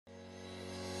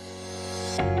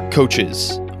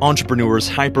Coaches, entrepreneurs,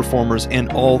 high performers,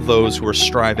 and all those who are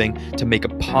striving to make a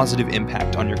positive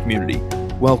impact on your community.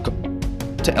 Welcome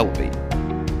to Elevate.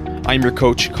 I'm your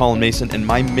coach, Colin Mason, and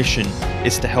my mission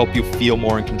is to help you feel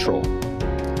more in control.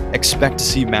 Expect to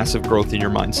see massive growth in your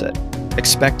mindset.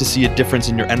 Expect to see a difference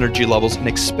in your energy levels and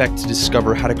expect to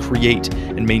discover how to create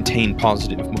and maintain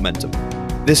positive momentum.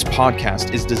 This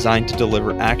podcast is designed to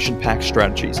deliver action-packed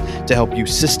strategies to help you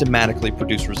systematically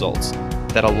produce results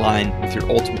that align with your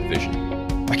ultimate vision.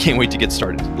 I can't wait to get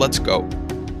started. Let's go.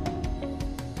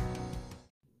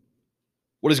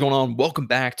 What is going on? Welcome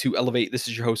back to Elevate. This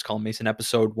is your host, Colin Mason,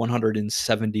 episode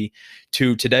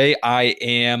 172. Today, I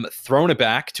am throwing it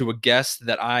back to a guest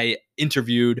that I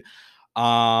interviewed.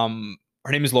 Her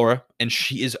name is Laura, and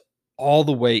she is all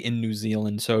the way in New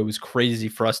Zealand. So it was crazy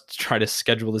for us to try to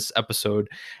schedule this episode.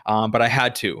 But I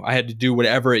had to do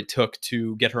whatever it took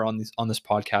to get her on this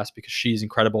podcast because she's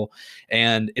incredible.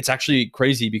 And it's actually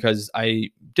crazy because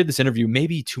I did this interview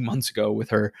maybe 2 months ago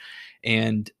with her.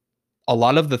 And a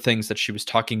lot of the things that she was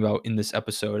talking about in this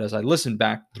episode, as I listened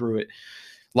back through it,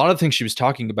 a lot of the things she was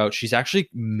talking about, she's actually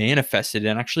manifested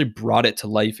and actually brought it to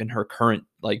life in her current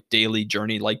daily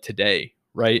journey, like today.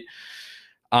 Right.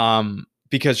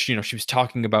 Because, she was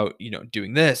talking about,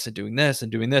 doing this and doing this and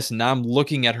doing this. And now I'm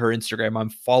looking at her Instagram, I'm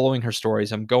following her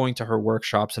stories, I'm going to her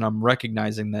workshops, and I'm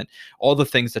recognizing that all the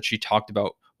things that she talked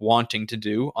about wanting to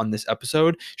do on this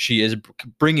episode, she is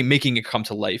making it come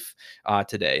to life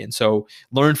today. And so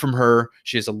learn from her.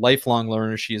 She is a lifelong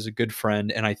learner. She is a good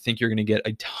friend. And I think you're going to get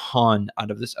a ton out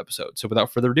of this episode. So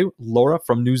without further ado, Laura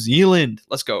from New Zealand.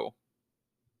 Let's go.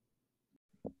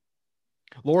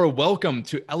 Laura, welcome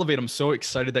to Elevate. I'm so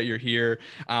excited that you're here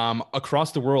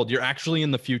across the world. You're actually in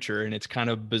the future, and it's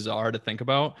kind of bizarre to think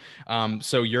about.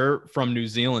 So you're from New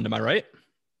Zealand, am I right?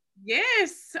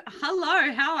 Yes.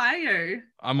 Hello. How are you?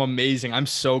 I'm amazing. I'm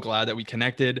so glad that we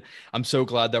connected. I'm so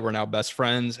glad that we're now best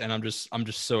friends, and I'm just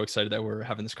so excited that we're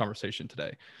having this conversation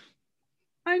today.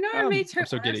 I know, me too. I'm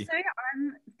so giddy.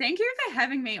 Thank you for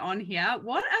having me on here.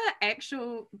 What an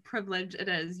actual privilege it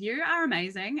is. You are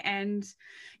amazing and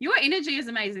your energy is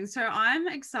amazing. So I'm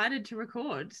excited to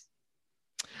record.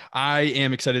 I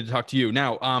am excited to talk to you.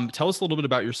 Now, tell us a little bit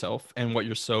about yourself and what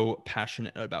you're so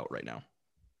passionate about right now.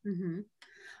 Mm-hmm.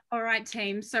 All right,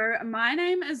 team. So my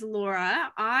name is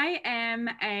Laura. I am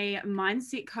a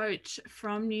mindset coach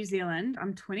from New Zealand.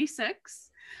 I'm 26.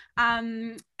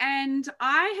 And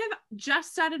I have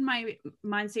just started my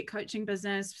mindset coaching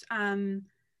business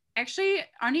actually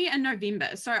only in November.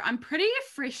 So I'm pretty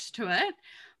fresh to it,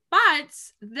 but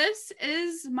this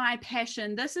is my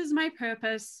passion. This is my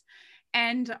purpose.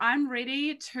 And I'm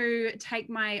ready to take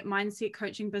my mindset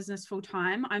coaching business full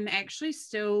time. I'm actually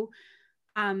still,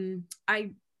 out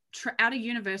of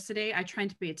university, I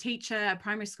trained to be a teacher, a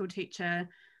primary school teacher.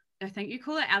 I think you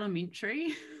call it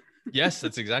elementary. Yes,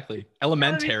 that's exactly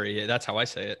elementary. That's how I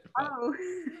say it. Oh,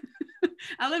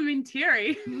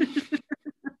 elementary.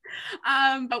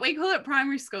 But we call it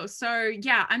primary school. So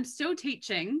yeah, I'm still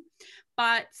teaching,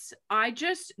 but I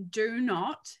just do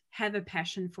not have a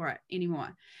passion for it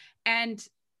anymore. And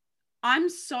I'm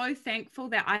so thankful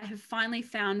that I have finally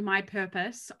found my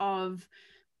purpose of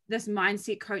this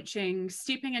mindset coaching,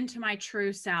 stepping into my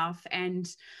true self, and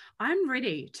I'm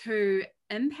ready to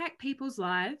impact people's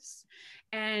lives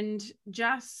and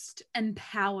just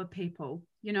empower people,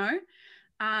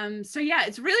 So yeah,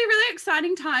 it's really, really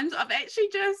exciting times. I've actually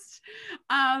just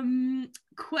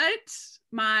quit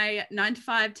my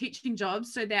 9-to-5 teaching job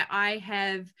so that I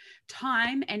have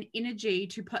time and energy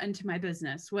to put into my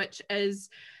business, which is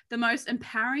the most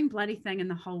empowering bloody thing in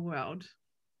the whole world.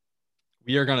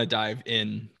 We are going to dive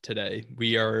in today.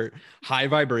 We are high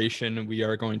vibration. We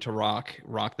are going to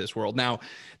rock this world. Now,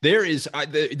 there's a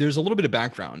little bit of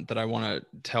background that I want to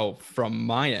tell from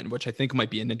my end, which I think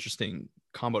might be an interesting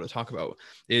combo to talk about.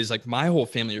 Is my whole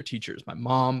family are teachers. My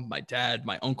mom, my dad,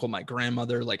 my uncle, my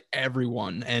grandmother,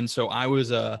 everyone. And so I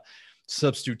was a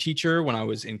substitute teacher when I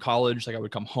was in college. I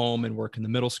would come home and work in the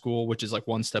middle school, which is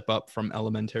one step up from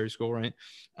elementary school, right?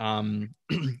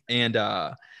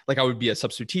 I would be a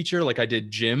substitute teacher. I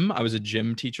did gym. I was a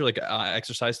gym teacher,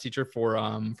 exercise teacher for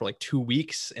 2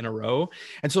 weeks in a row.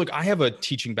 And so I have a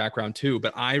teaching background too,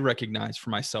 but I recognize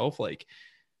for myself,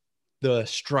 the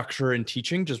structure in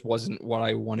teaching just wasn't what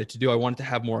I wanted to do. I wanted to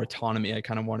have more autonomy. I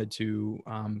kind of wanted to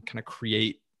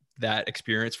create that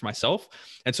experience for myself.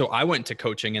 And so I went to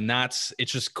coaching, and it's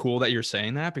just cool that you're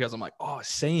saying that, because I'm oh,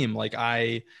 same.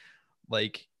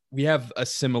 We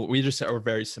just are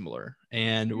very similar,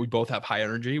 and we both have high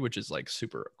energy, which is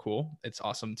super cool. It's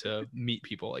awesome to meet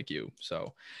people like you.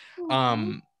 So,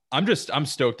 I'm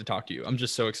stoked to talk to you. I'm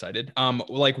just so excited.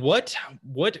 Like what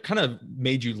kind of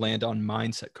made you land on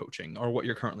mindset coaching or what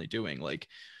you're currently doing? Like,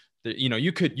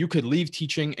 you could leave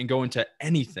teaching and go into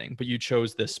anything, but you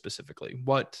chose this specifically.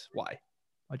 Why'd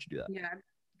you do that? Yeah.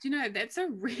 Do you know, that's a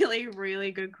really,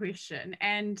 really good question.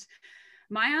 And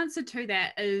my answer to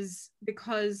that is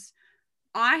because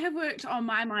I have worked on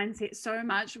my mindset so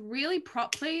much, really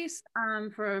properly,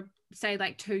 for say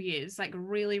like 2 years, like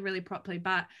really, really properly.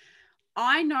 But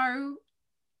I know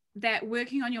that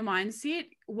working on your mindset,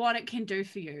 what it can do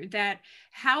for you, that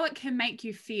how it can make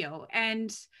you feel.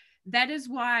 And that is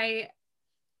why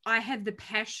I have the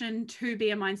passion to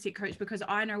be a mindset coach, because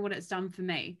I know what it's done for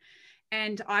me.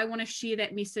 And I want to share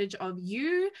that message of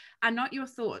you are not your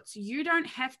thoughts. You don't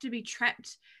have to be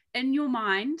trapped in your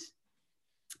mind,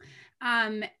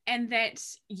 and that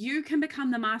you can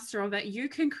become the master of it. You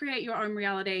can create your own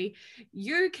reality.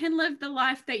 You can live the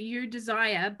life that you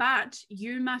desire, but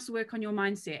you must work on your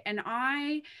mindset. And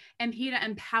I am here to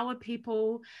empower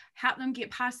people, help them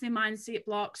get past their mindset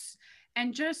blocks,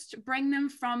 and just bring them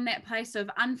from that place of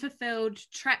unfulfilled,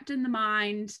 trapped in the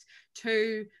mind,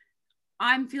 to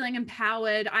I'm feeling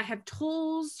empowered. I have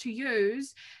tools to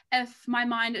use if my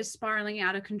mind is spiraling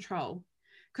out of control.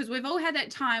 Because we've all had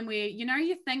that time where,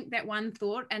 you think that one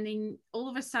thought and then all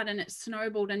of a sudden it's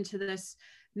snowballed into this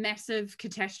massive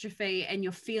catastrophe and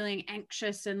you're feeling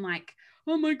anxious and like,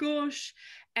 oh my gosh.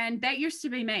 And that used to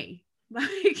be me.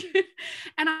 Like,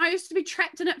 and I used to be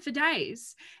trapped in it for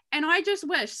days. And I just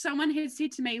wish someone had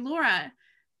said to me, Laura,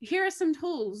 here are some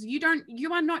tools.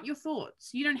 You are not your thoughts.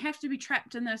 You don't have to be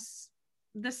trapped in this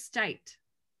state.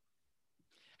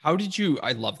 How did you,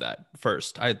 I love that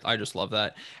first. I just love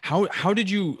that. How did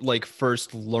you like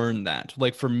first learn that?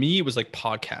 Like for me, it was like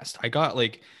podcast. I got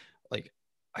like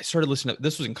I started listening to,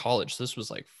 this was in college. This was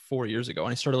like 4 years ago.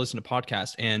 And I started listening to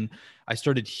podcasts and I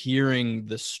started hearing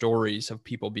the stories of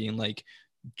people being like,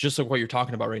 just like what you're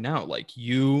talking about right now. Like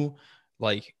you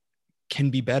like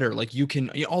can be better. Like you can,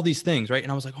 all these things. Right.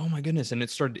 And I was like, oh my goodness. And it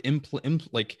started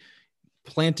like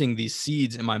planting these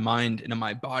seeds in my mind and in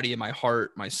my body, in my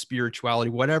heart, my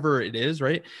spirituality, whatever it is,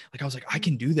 right? Like I was like, I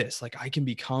can do this. Like I can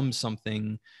become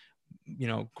something,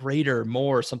 greater,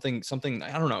 more, something,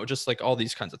 I don't know, just like all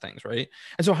these kinds of things, right?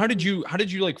 And so how did you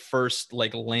like first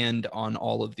like land on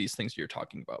all of these things you're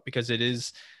talking about? Because it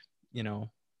is,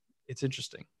 it's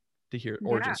interesting to hear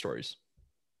origin stories.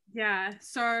 Yeah.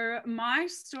 So my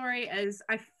story is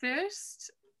I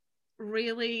first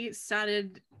really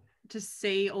started to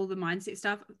see all the mindset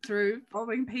stuff through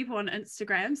following people on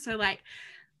Instagram. So like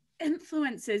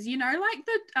influencers, like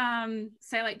the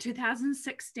say like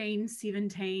 2016,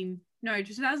 17, no,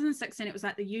 2016, it was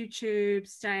like the YouTube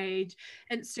stage,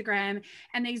 Instagram,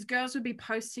 and these girls would be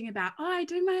posting about, oh, I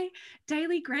do my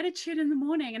daily gratitude in the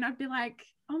morning. And I'd be like,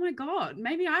 oh my God,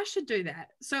 maybe I should do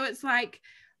that. So it's like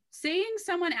seeing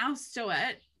someone else do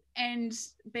it and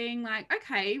being like,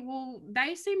 okay, well,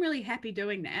 they seem really happy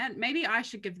doing that. Maybe I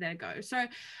should give that a go. So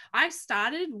I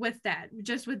started with that,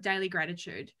 just with daily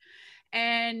gratitude.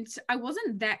 And I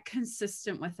wasn't that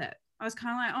consistent with it. I was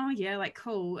kind of like, oh yeah, like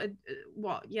cool.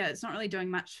 What? Yeah, it's not really doing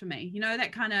much for me.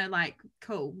 That kind of like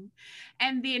cool.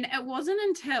 And then it wasn't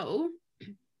until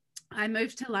I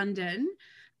moved to London,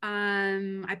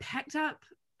 I packed up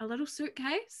a little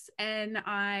suitcase and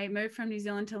I moved from New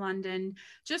Zealand to London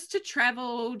just to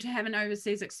travel, to have an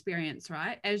overseas experience,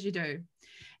 right? As you do.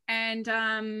 And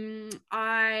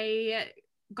I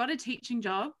got a teaching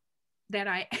job that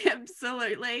I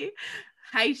absolutely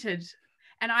hated.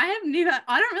 And I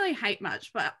don't really hate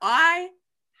much, but I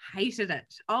hated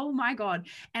it. Oh my God.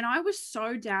 And I was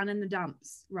so down in the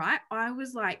dumps, right? I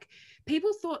was like,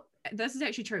 people thought, this is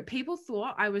actually true. People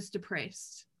thought I was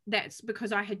depressed. That's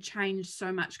because I had changed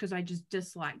so much because I just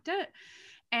disliked it.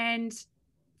 And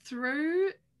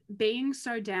through being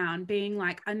so down, being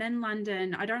like, I'm in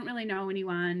London, I don't really know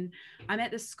anyone, I'm at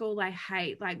the school I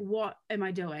hate, like, what am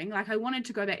I doing? Like, I wanted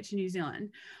to go back to New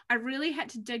Zealand. I really had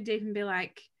to dig deep and be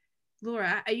like,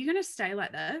 Laura, are you going to stay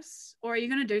like this or are you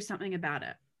going to do something about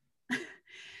it?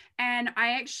 And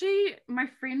my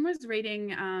friend was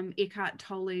reading Eckhart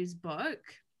Tolle's book,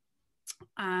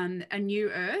 A New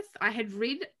Earth. I had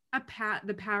read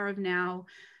The Power of Now,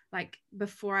 like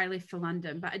before I left for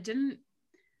London, but it didn't,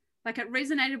 like it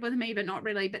resonated with me, but not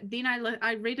really. But then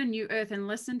I read A New Earth and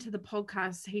listened to the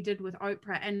podcast he did with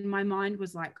Oprah, and my mind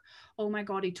was like, oh my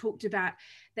God, he talked about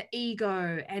the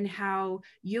ego and how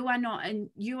you are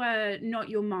not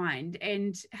your mind,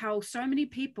 and how so many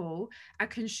people are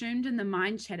consumed in the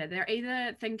mind chatter. They're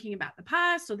either thinking about the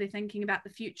past or they're thinking about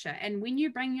the future. And when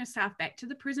you bring yourself back to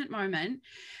the present moment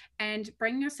and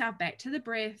bring yourself back to the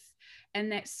breath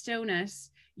and that stillness,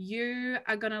 you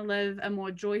are going to live a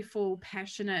more joyful,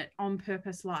 passionate, on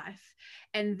purpose life.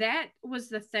 And that was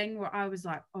the thing where I was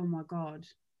like, oh my God.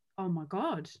 I don't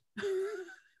have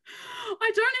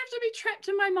to be trapped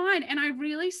in my mind. And I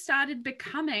really started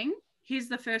becoming, here's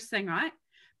the first thing, right?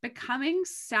 Becoming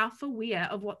self-aware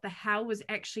of what the hell was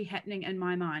actually happening in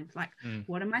my mind. Like,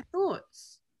 what are my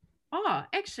thoughts? Oh,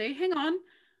 actually, hang on.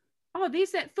 Oh,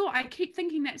 there's that thought. I keep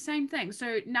thinking that same thing.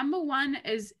 So number one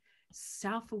is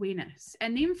self-awareness.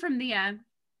 And then from there,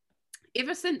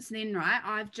 ever since then, right,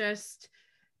 I've just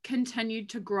continued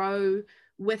to grow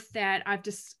with that. I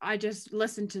just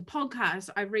listen to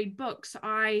podcasts. I read books.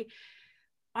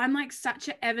 I'm like such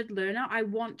an avid learner. I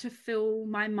want to fill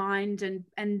my mind and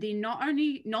then not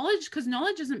only knowledge, because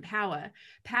knowledge isn't power.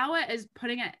 Power is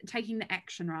taking the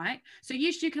action, right? So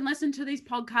yes, you can listen to these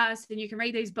podcasts and you can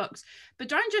read these books, but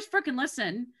don't just freaking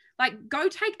listen. Like, go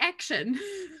take action.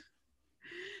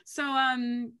 So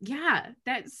yeah,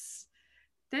 that's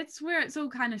where it's all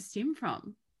kind of stemmed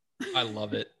from. I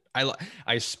love it. I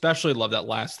especially love that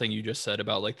last thing you just said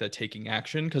about like the taking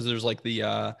action, because there's like the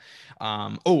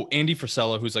Andy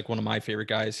Frisella, who's like one of my favorite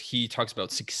guys. He talks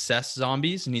about success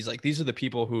zombies, and he's like, these are the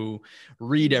people who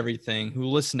read everything, who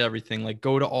listen to everything, like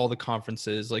go to all the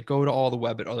conferences, like go to all the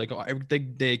webinars, like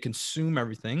they consume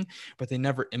everything, but they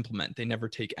never implement, they never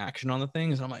take action on the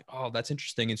things. And I'm like, oh, that's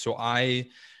interesting. And so I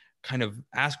kind of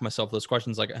ask myself those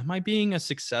questions, like, am I being a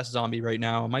success zombie right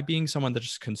now? Am I being someone that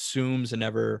just consumes and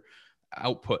never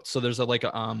output? So there's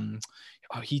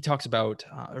he talks about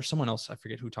or someone else, I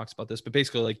forget who talks about this, but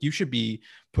basically like you should be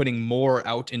putting more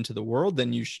out into the world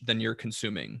than you're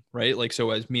consuming, right? Like, so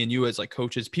as me and you as like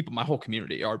coaches, people, my whole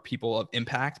community are people of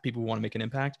impact, people who want to make an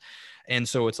impact. And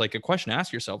so it's like a question to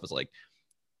ask yourself is like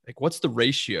what's the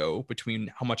ratio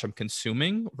between how much I'm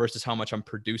consuming versus how much I'm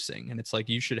producing? And it's like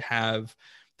you should have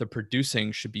the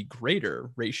producing should be greater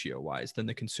ratio wise than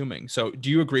the consuming. So do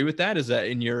you agree with that? Is that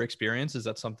in your experience? Is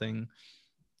that something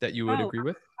that you would agree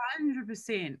with?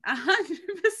 100%.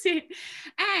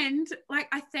 And like,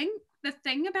 I think the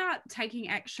thing about taking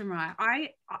action,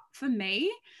 right? For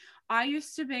me, I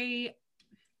used to be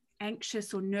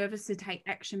anxious or nervous to take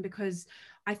action because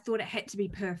I thought it had to be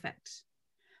perfect.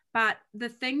 But the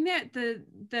thing that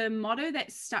the motto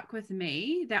that stuck with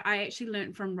me that I actually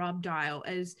learned from Rob Dial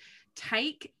is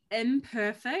take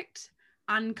imperfect,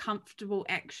 uncomfortable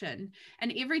action.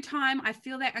 And every time I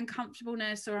feel that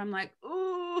uncomfortableness or I'm like,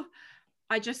 oh,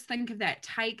 I just think of that.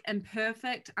 Take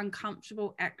imperfect,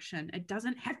 uncomfortable action. It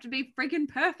doesn't have to be freaking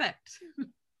perfect.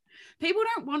 People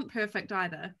don't want perfect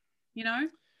either, you know?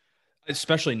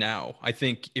 Especially now. I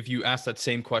think if you asked that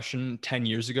same question 10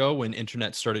 years ago when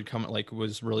internet started coming, like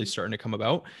was really starting to come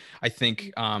about, I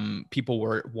think people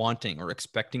were wanting or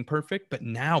expecting perfect, but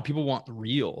now people want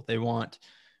real. They want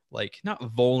like not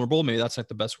vulnerable, maybe that's not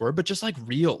the best word, but just like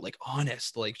real, like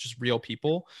honest, like just real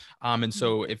people. And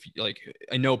so if like,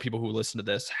 I know people who listen to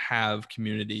this have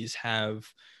communities, have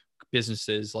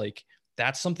businesses, like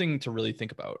that's something to really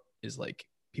think about is like,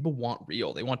 people want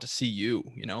real. They want to see you,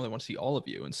 you know, they want to see all of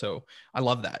you. And so I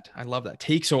love that.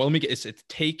 So let me get it's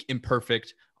take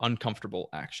imperfect, uncomfortable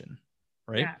action.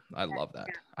 Right. Yeah, I love that.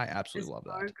 I absolutely love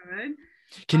that. Good.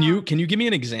 Can you give me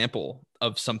an example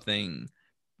of something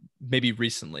maybe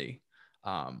recently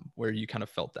where you kind of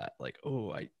felt that like,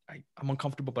 oh, I'm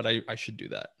uncomfortable, but I should do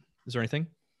that. Is there anything?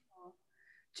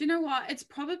 Do you know what? It's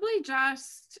probably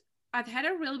just, I've had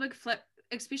a real big flip,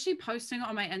 especially posting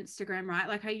on my Instagram, right?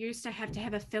 Like I used to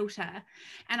have a filter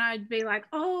and I'd be like,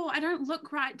 oh, I don't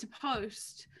look right to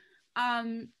post.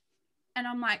 And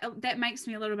I'm like, oh, that makes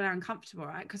me a little bit uncomfortable,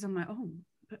 right? Because I'm like, oh,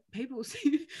 but people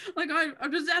see, like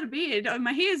I'm just out of bed,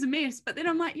 my hair's a mess. But then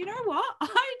I'm like, you know what?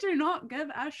 I do not give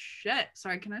a shit.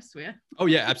 Sorry, can I swear? Oh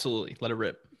yeah, absolutely. Let it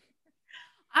rip.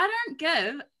 I don't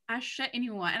give a shit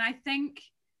anymore. And I think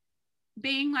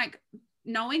being like,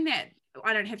 knowing that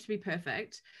I don't have to be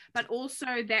perfect, but also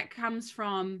that comes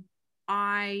from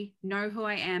I know who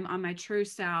I am, I'm my true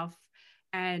self.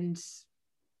 And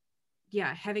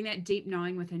yeah, having that deep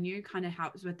knowing within you kind of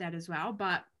helps with that as well.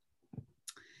 But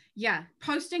yeah,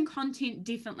 posting content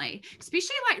definitely,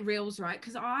 especially like reels, right?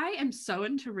 Because I am so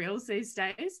into reels these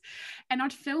days and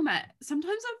I'd film it.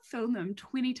 Sometimes I'd film them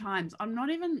 20 times. I'm not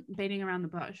even beating around the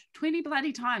bush, 20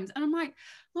 bloody times. And I'm like,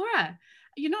 Laura,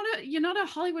 you're not a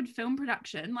Hollywood film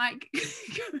production. Like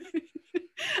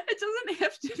it doesn't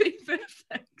have to be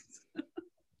perfect.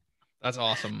 That's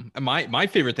awesome. And my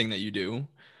favorite thing that you do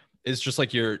is just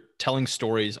like you're telling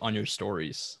stories on your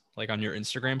stories, like on your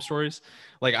Instagram stories.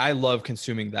 Like I love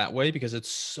consuming that way because it's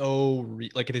so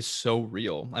like it is so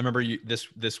real. I remember this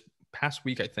past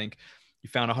week, I think you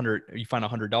found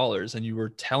 $100 and you were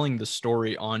telling the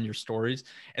story on your stories.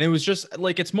 And it was just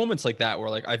like, it's moments like that where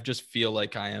like, I just feel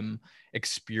like I am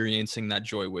experiencing that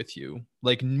joy with you.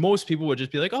 Like most people would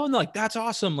just be like, oh, no, like that's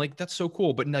awesome. Like, that's so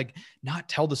cool. But like not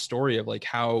tell the story of like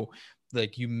how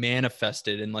like you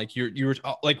manifested and like you're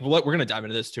like, we're going to dive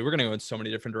into this too. We're going to go in so many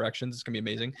different directions. It's gonna be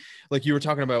amazing. Like you were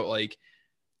talking about like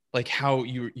how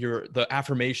you're the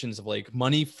affirmations of like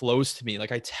money flows to me.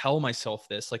 Like I tell myself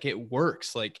this, like it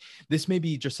works. Like this may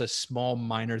be just a small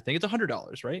minor thing. It's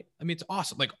 $100, right? I mean, it's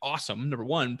awesome, like awesome, number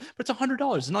one, but it's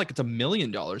 $100. It's not like it's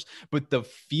 $1,000,000, but the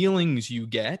feelings you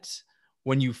get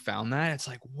when you found that, it's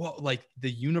like, what, like the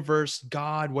universe,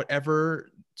 God, whatever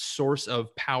source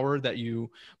of power that you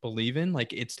believe in,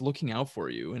 like it's looking out for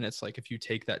you. And it's like, if you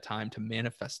take that time to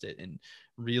manifest it and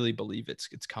really believe it's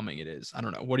coming, it is. I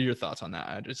don't know. What are your thoughts on that?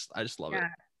 I just love it.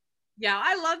 Yeah,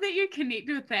 I love that you connect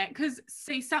with that, because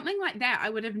see, something like that I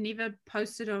would have never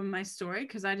posted on my story,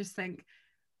 because I just think,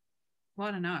 well,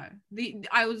 I don't know.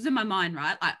 I was in my mind,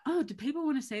 right? Like, oh, do people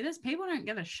want to see this? People don't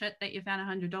give a shit that you found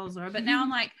 $100, but now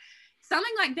I'm like,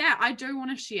 something like that I do want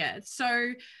to share.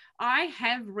 So I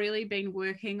have really been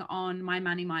working on my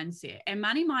money mindset, and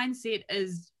money mindset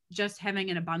is just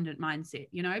having an abundant mindset,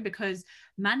 you know, because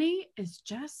money is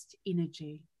just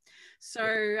energy.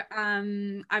 So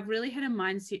I've really had a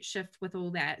mindset shift with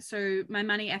all that. So my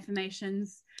money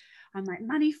affirmations, I'm like,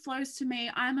 money flows to me.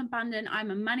 I'm abundant.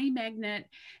 I'm a money magnet.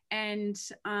 And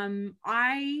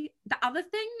the other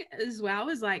thing as well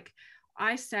is like,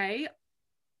 I say,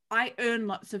 I earn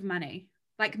lots of money.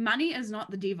 Like money is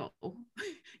not the devil.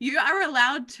 You are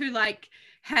allowed to like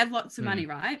have lots of money,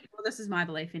 right? Well, this is my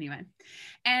belief anyway.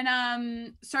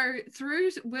 And so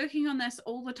through working on this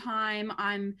all the time,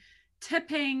 I'm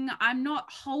tipping, I'm not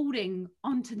holding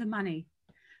onto the money.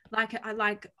 Like I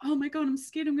like, oh my God, I'm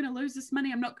scared I'm going to lose this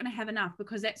money. I'm not going to have enough,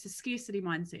 because that's a scarcity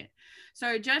mindset.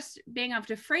 So just being able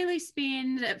to freely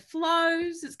spend, it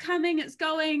flows, it's coming, it's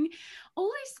going. All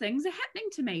these things are happening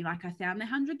to me. Like I found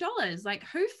 $100. Like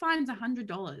who finds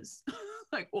 $100?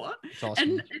 Like what?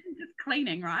 Awesome. And just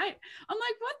cleaning, right? I'm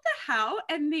like, what the hell?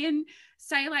 And then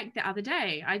say like the other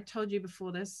day, I told you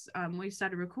before this, we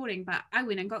started recording, but I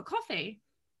went and got coffee,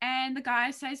 and the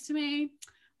guy says to me,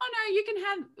 oh no, you can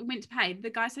have, went to pay. The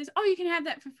guy says, oh, you can have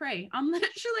that for free. I'm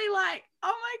literally like,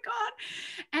 oh my God.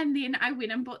 And then I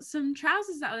went and bought some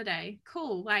trousers the other day.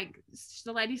 Cool. Like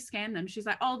the lady scanned them. She's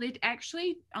like, oh, they're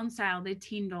actually on sale. They're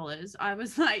 $10. I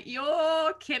was like,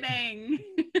 you're kidding.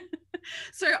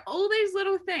 So all these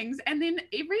little things. And then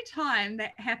every time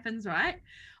that happens, right,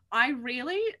 I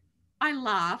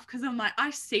laugh, because I'm like, I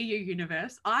see you,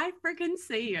 universe. I freaking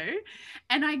see you.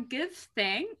 And I give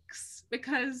thanks,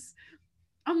 because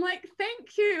I'm like,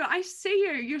 thank you. I see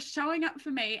you. You're showing up for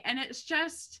me. And it's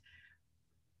just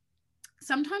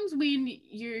sometimes when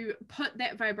you put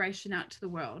that vibration out to the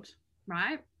world,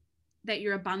 right, that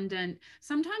you're abundant,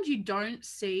 sometimes you don't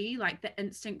see like the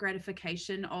instant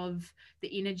gratification of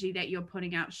the energy that you're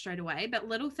putting out straight away. But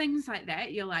little things like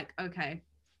that, you're like, okay,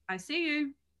 I see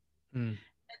you.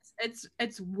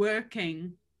 It's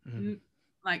working.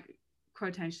 Like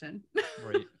quotation.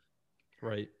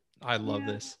 Right. I love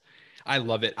this. I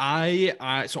love it.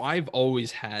 So I've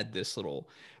always had this little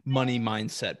money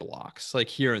mindset blocks like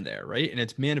here and there, right? And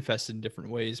it's manifested in different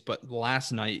ways. But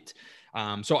last night,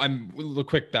 so I'm a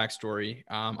quick backstory.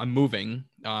 I'm moving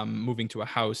to a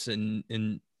house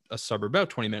in a suburb about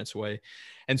 20 minutes away.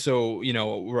 And so, you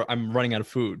know, I'm running out of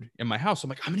food in my house. I'm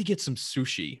like, I'm going to get some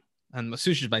sushi. And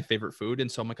sushi is my favorite food. And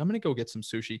so I'm like, I'm going to go get some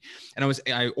sushi. And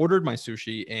I ordered my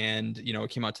sushi, and, you know,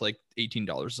 it came out to like $18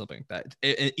 or something like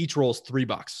that. Each roll is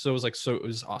 $3. So it was like, so it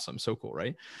was awesome. So cool.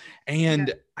 Right.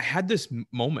 And I had this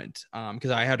moment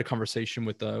because I had a conversation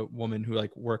with a woman who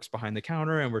like works behind the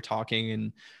counter, and we're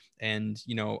talking, and,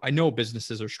 you know, I know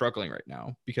businesses are struggling right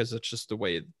now because it's just the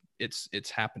way it's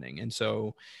happening. And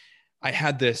so I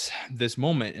had this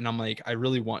moment, and I'm like, I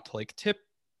really want to like tip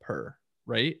her.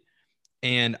 Right.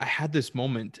 And I had this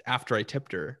moment after I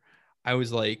tipped her. I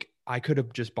was like, I could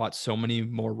have just bought so many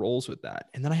more rolls with that.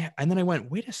 And then I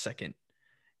went, wait a second.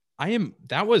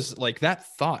 That was like that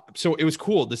thought. So it was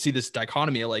cool to see this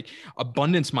dichotomy of like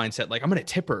abundance mindset. Like I'm going to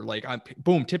tip her, like I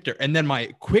boom, tipped her. And then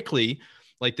like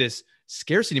this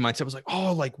scarcity mindset was like,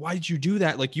 oh, like, why did you do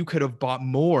that? Like you could have bought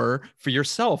more for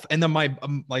yourself. And then my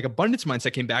like abundance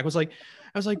mindset came back. I was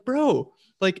like, bro,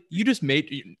 like you just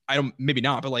maybe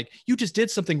not, but like you just did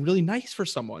something really nice for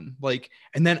someone. Like,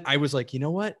 and then I was like, you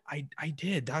know what? I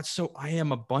did. I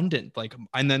am abundant. Like,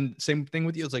 and then same thing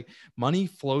with you. It's like money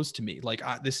flows to me. Like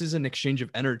this is an exchange of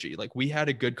energy. Like we had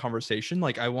a good conversation.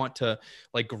 Like I want to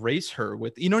like grace her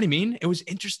with, you know what I mean? It was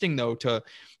interesting though, to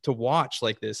watch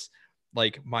like this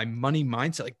like my money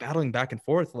mindset, like battling back and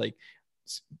forth, like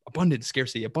abundance,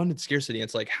 scarcity, abundance, scarcity.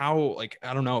 It's like how, like,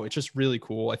 I don't know. It's just really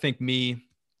cool. I think me,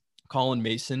 Colin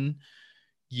Mason,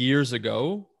 years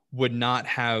ago would not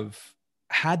have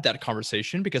had that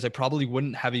conversation because I probably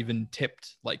wouldn't have even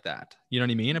tipped like that. You know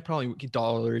what I mean? I probably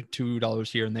 $1,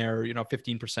 $2 here and there,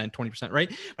 15%, 20%, right?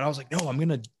 But I was like, no, I'm going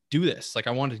to do this. Like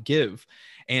I want to give.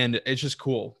 And it's just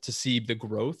cool to see the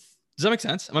growth. Does that make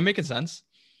sense? Am I making sense?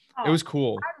 It Oh, was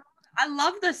cool. I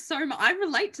love this so much. I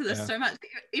relate to this Yeah. so much.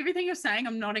 Everything you're saying,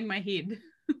 I'm nodding my head.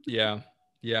 Yeah.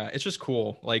 Yeah. It's just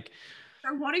cool. Like,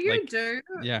 So what do you do?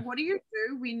 Yeah. What do you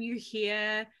do when you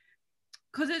hear,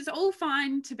 because it's all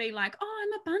fine to be like, oh,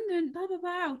 I'm abundant, blah, blah,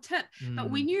 blah, I'll tip. But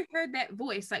when you heard that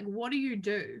voice, like, what do you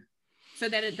do so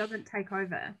that it doesn't take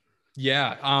over?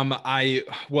 Yeah.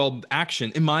 Well,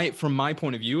 action from my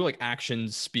point of view, like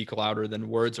actions speak louder than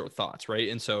words or thoughts. Right.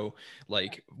 And so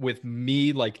like with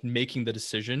me, like making the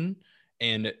decision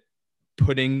and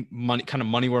putting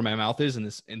money where my mouth is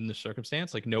in this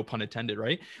circumstance, like no pun intended,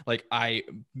 right? Like I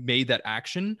made that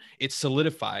action, it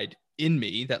solidified in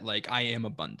me that like I am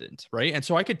abundant, right? And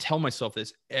so I could tell myself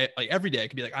this like every day. I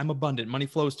could be like, I'm abundant, money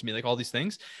flows to me, like all these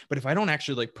things. But if I don't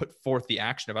actually like put forth the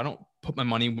action, if I don't put my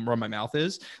money where my mouth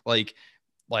is, like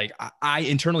I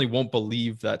internally won't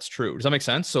believe that's true. Does that make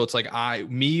sense? So it's like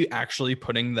me actually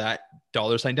putting that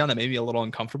dollar sign down that made me a little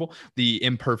uncomfortable, the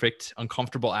imperfect,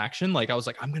 uncomfortable action. Like I was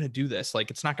like, I'm going to do this.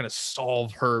 Like, it's not going to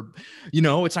solve her,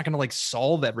 it's not going to like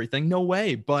solve everything. No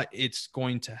way, but it's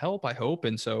going to help, I hope.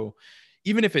 And so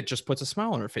even if it just puts a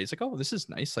smile on her face, like, oh, this is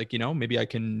nice. Like, maybe I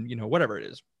can, whatever it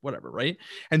is, whatever. Right.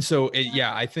 And so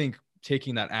I think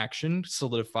taking that action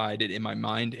solidified it in my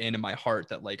mind and in my heart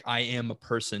that like I am a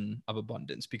person of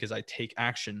abundance because I take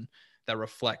action that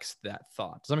reflects that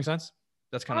thought. Does that make sense?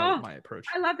 That's kind of my approach.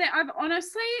 I love that. I've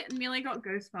honestly nearly got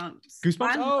goosebumps.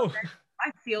 Goosebumps?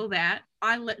 I feel that.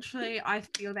 I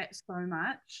feel that so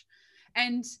much.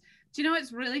 And do you know,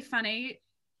 it's really funny.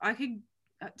 I could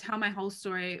tell my whole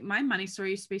story. My money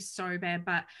story used to be so bad,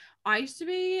 but I used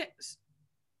to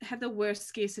have the worst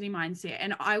scarcity mindset.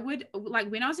 And I would,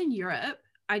 like, when I was in Europe,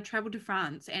 I traveled to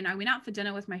France and I went out for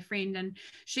dinner with my friend and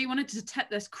she wanted to tip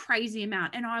this crazy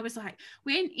amount. And I was like,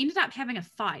 we ended up having a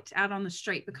fight out on the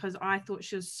street because I thought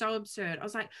she was so absurd. I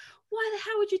was like, why the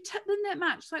hell would you tip them that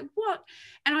much? Like, what?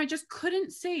 And I just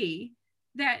couldn't see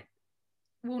that.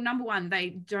 Well, number one, they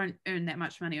don't earn that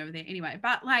much money over there anyway.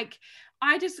 But like,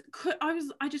 I just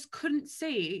couldn't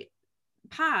see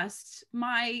past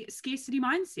my scarcity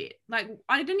mindset. Like,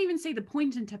 I didn't even see the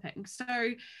point in tipping.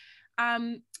 So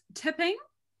tipping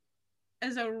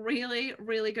is a really,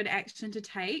 really good action to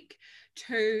take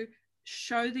to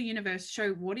show the universe,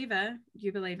 show whatever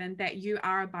you believe in, that you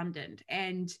are abundant.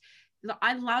 And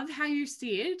I love how you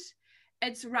said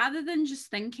it's rather than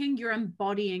just thinking, you're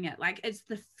embodying it. Like, it's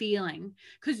the feeling.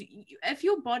 Because if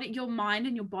your mind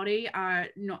and your body are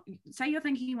not, say you're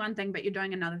thinking one thing but you're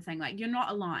doing another thing, like you're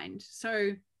not aligned.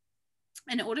 So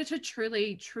in order to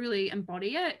truly, truly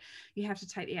embody it, you have to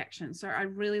take the action. So I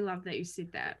really love that you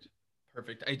said that.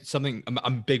 Perfect. I'm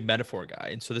a big metaphor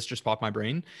guy. And so this just popped my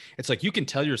brain. It's like, you can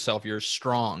tell yourself you're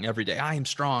strong every day. I am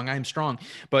strong. I am strong.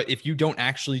 But if you don't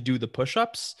actually do the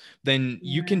push-ups, then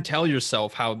you can tell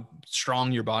yourself how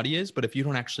strong your body is. But if you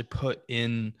don't actually put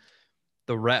in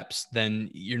the reps, then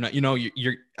you're not,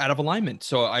 you're out of alignment.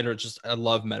 So I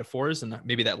love metaphors, and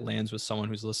maybe that lands with someone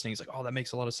who's listening. It's like, oh, that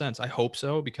makes a lot of sense. I hope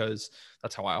so, because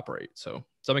that's how I operate. So does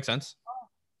that make sense?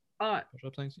 Oh,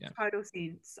 push-up things? Yeah. Total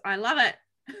sense. I love it.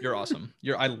 You're awesome.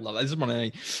 I love it. This is one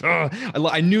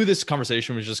I knew this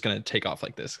conversation was just going to take off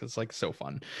like this. It's like so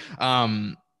fun.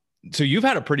 So you've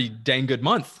had a pretty dang good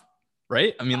month,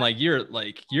 right? I mean, like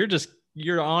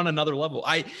you're on another level.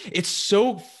 It's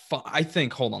so fun. I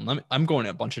think, hold on, I'm going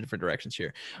in a bunch of different directions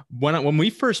here. When we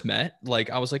first met, like,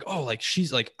 I was like, oh, like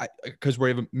she's like, cause we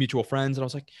have mutual friends. And I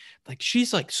was like,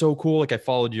 she's like so cool. Like, I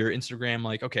followed your Instagram,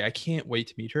 like, okay, I can't wait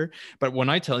to meet her. But when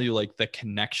I tell you like the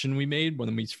connection we made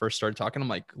when we first started talking, I'm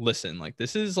like, listen, like,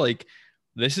 this is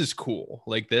cool.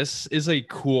 Like, this is a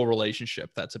cool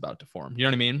relationship that's about to form. You know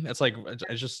what I mean? It's like,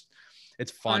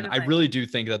 it's fun. I really do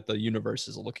think that the universe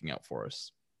is looking out for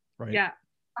us. Right? Yeah,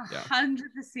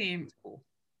 100%.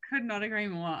 Could not agree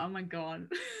more. Oh my God.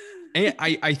 And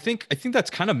I think that's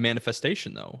kind of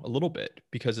manifestation though, a little bit,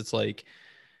 because it's like,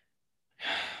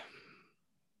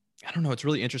 I don't know. It's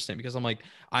really interesting because I'm like,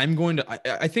 I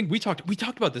think we talked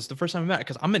about this the first time we met,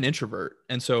 because I'm an introvert.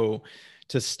 And so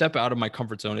to step out of my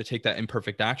comfort zone, to take that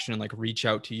imperfect action and like reach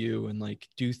out to you and like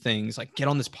do things like get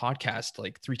on this podcast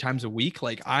like 3 times a week.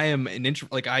 Like I am an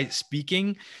like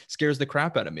speaking scares the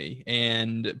crap out of me.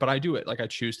 But I do it. Like I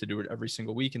choose to do it every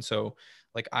single week. And so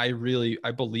like, I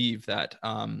believe that,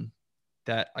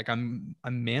 that like I'm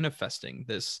manifesting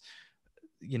this,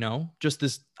 just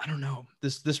this, I don't know,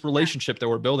 this relationship that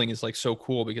we're building is like so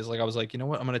cool, because like I was like, you know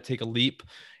what, I'm going to take a leap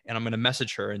and I'm going to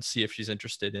message her and see if she's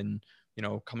interested in,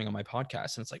 coming on my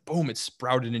podcast. And it's like, boom, it's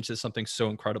sprouted into something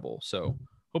so incredible. So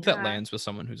hope that lands with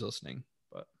someone who's listening.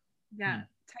 But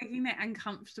taking that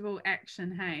uncomfortable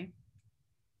action. Hey.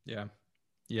 Yeah.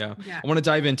 I want to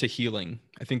dive into healing.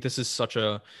 I think this is such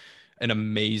an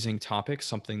amazing topic,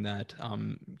 something that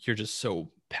you're just so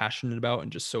passionate about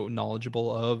and just so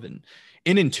knowledgeable of and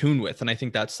in tune with. And I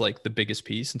think that's like the biggest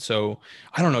piece. And so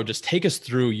I don't know, just take us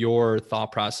through your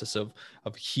thought process of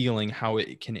healing, how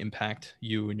it can impact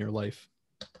you in your life.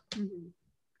 Mm-hmm.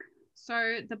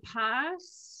 So the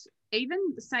past, even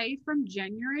say from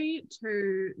January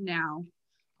to now,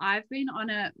 I've been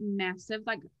on a massive,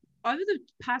 like over the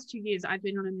past 2 years, I've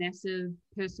been on a massive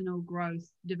personal growth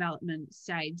development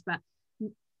stage, but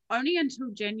only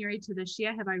until January to this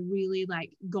year have I really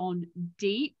like gone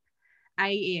deep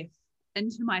AF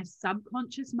into my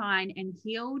subconscious mind and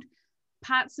healed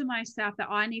parts of myself that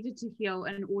I needed to heal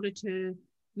in order to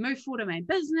move forward in my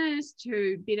business,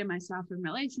 to better myself in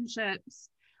relationships.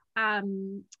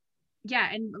 And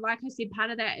like I said,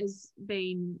 part of that has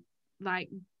been like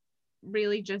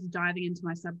really just diving into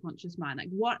my subconscious mind. Like,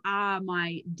 what are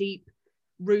my deep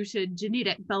rooted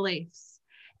genetic beliefs?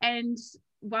 And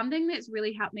one thing that's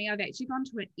really helped me, I've actually gone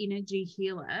to an energy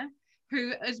healer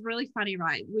who is really funny,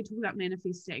 right? We talk about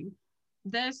manifesting.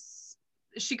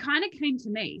 She kind of came to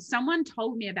me. Someone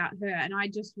told me about her and I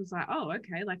just was like, oh,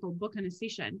 okay, like I'll book in a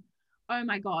session. Oh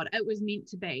my God, it was meant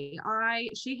to be.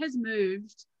 She has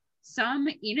moved some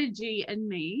energy in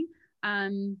me.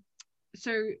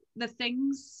 So the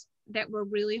things that were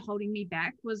really holding me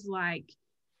back was like,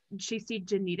 she said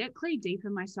genetically deep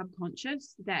in my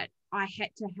subconscious that I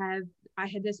had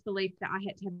this belief that I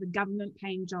had to have a government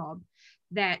paying job,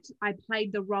 that I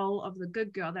played the role of the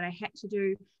good girl, that I had to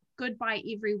do good by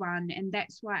everyone. And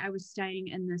that's why I was staying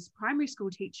in this primary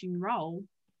school teaching role,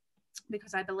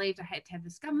 because I believed I had to have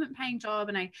this government paying job.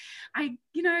 And I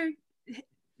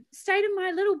stayed in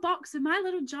my little box in my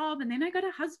little job. And then I got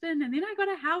a husband and then I got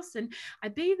a house and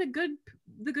I'd be the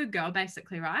good girl,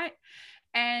 basically. Right.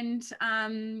 And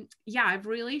I've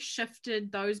really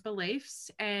shifted those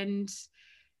beliefs. And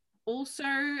also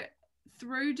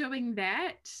through doing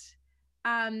that,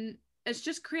 it's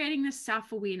just creating this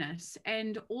self-awareness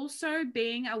and also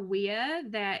being aware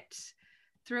that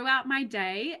throughout my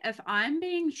day, if I'm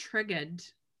being triggered,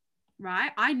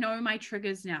 right, I know my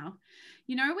triggers now.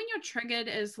 When you're triggered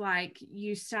is like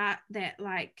you start that,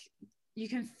 like you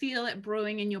can feel it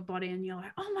brewing in your body and you're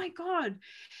like, oh my God.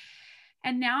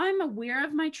 And now I'm aware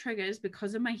of my triggers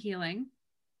because of my healing.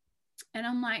 And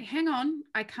I'm like, hang on,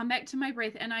 I come back to my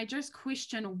breath and I just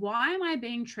question, why am I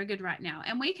being triggered right now?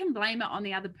 And we can blame it on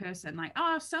the other person. Like,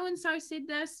 oh, so-and-so said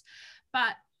this,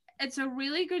 but it's a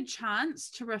really good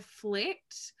chance to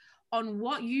reflect on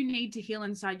what you need to heal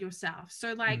inside yourself.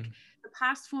 So like the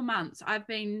past 4 months, I've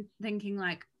been thinking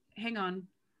like, hang on,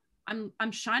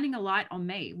 I'm shining a light on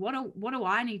me. What do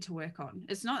I need to work on?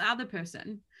 It's not the other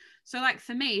person. So like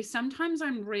for me, sometimes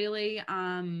I'm really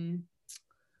I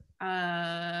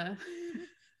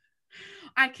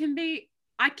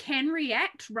can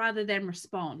react rather than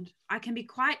respond. I can be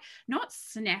quite not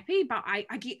snappy, but I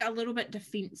get a little bit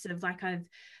defensive.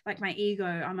 Like my ego,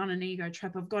 I'm on an ego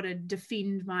trip. I've got to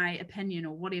defend my opinion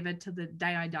or whatever to the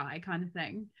day I die kind of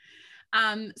thing.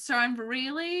 So I'm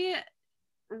really,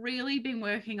 really been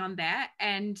working on that.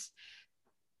 And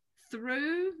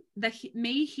through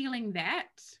me healing that,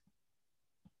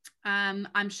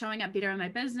 I'm showing up better in my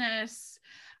business.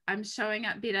 I'm showing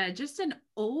up better just in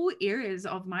all areas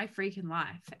of my freaking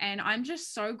life. And I'm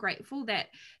just so grateful that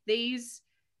I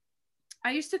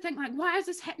used to think like, why is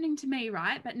this happening to me?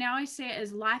 Right. But now I see it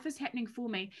as life is happening for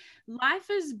me.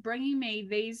 Life is bringing me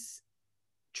these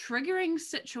triggering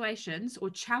situations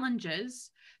or challenges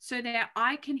so that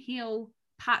I can heal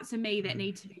parts of me that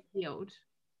need to be healed.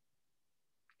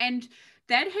 And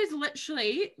that has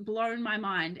literally blown my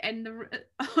mind. And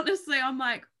honestly, I'm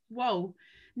like, whoa,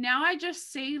 now I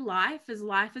just see life is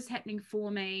happening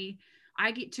for me.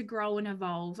 I get to grow and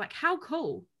evolve. Like, how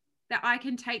cool that I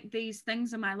can take these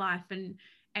things in my life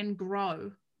and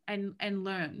grow and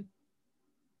learn.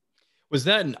 Was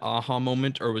that an aha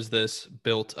moment or was this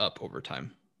built up over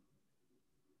time?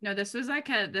 No, this was like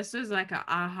a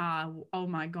aha, oh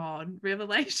my God,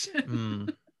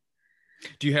 revelation.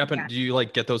 Yeah. Do you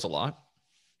like get those a lot?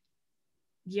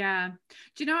 Yeah.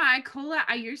 Do you know what I call it?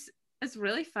 It's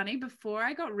really funny. Before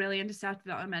I got really into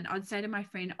self-development, I'd say to my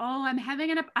friend, "Oh, I've had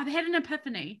an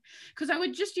epiphany." Because I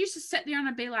would just used to sit there and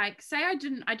I'd be like, say I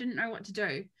didn't know what to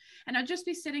do. And I'd just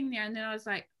be sitting there and then I was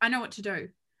like, "I know what to do."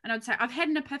 And I'd say, "I've had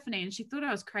an epiphany." And she thought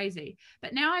I was crazy.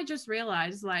 But now I just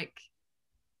realized like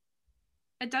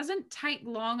it doesn't take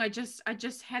long. I just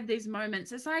have these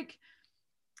moments. It's like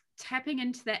tapping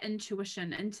into that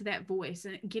intuition, into that voice,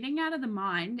 and getting out of the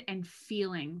mind and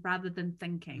feeling rather than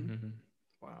thinking. Mm-hmm.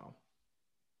 Wow.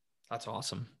 That's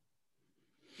awesome.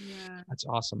 Yeah. That's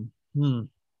awesome. I'm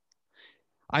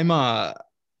I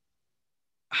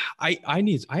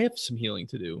have some healing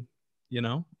to do, you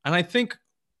know? And I think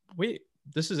wait,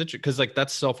 this is interesting because like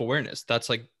that's self-awareness. That's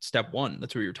like step one.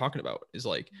 That's what you're talking about is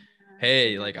like,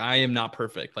 hey, Yeah. like I am not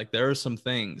perfect. Like there are some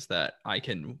things that I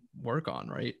can work on,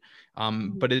 right?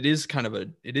 But it is kind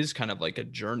of like a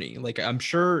journey. Like I'm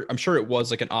sure it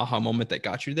was like an aha moment that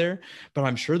got you there, but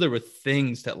I'm sure there were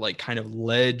things that like kind of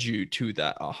led you to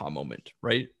that aha moment,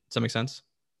 right? Does that make sense?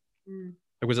 Mm.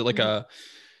 Like was it like Yeah. a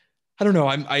I don't know.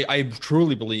 I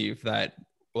truly believe that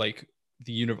like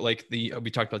the universe, like the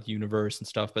we talked about the universe and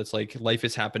stuff, but it's like life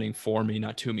is happening for me,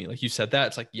 not to me. Like you said that,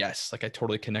 it's like yes, like I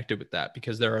totally connected with that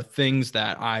because there are things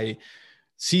that I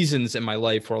seasons in my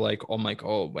life where like I'm like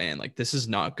oh man, like this is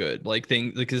not good. Like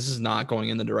this is not going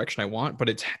in the direction I want. But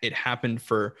it happened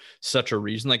for such a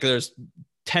reason. Like there's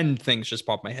 10 things just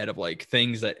popped my head of like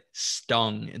things that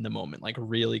stung in the moment, like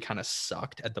really kind of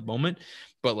sucked at the moment.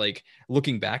 But like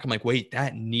looking back, I'm like, wait,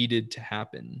 that needed to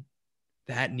happen.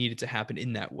 That needed to happen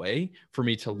in that way for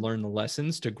me to learn the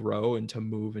lessons, to grow and to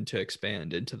move and to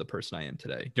expand into the person I am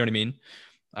today. You know what I mean?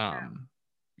 Um,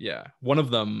 yeah. One of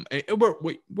them,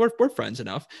 we're friends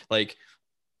enough. Like,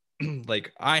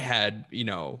 like I had, you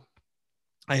know,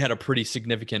 I had a pretty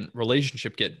significant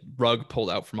relationship get rug pulled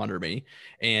out from under me.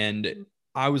 And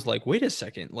I was like, wait a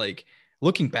second. Like,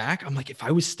 looking back, I'm like, if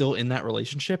I was still in that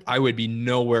relationship, I would be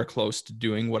nowhere close to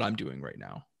doing what I'm doing right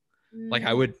now. Like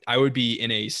Mm. I would be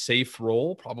in a safe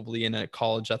role, probably in a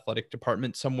college athletic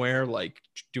department somewhere, like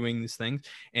doing these things.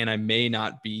 And I may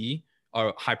not be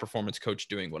a high performance coach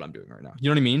doing what I'm doing right now. You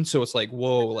know what I mean? So it's like,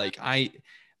 whoa, like I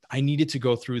needed to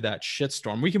go through that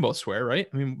shitstorm. We can both swear, right?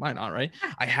 I mean, why not, right?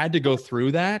 I had to go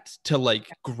through that to like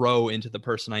grow into the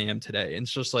person I am today. And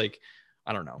it's just like,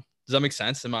 I don't know. Does that make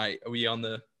sense? Are we on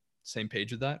the same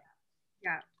page with that?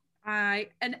 Yeah.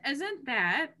 And isn't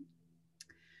that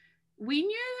when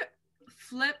you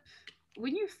flip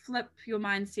when you flip your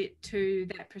mindset to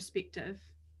that perspective,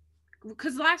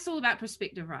 because life's all about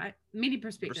perspective, right? Many 100%.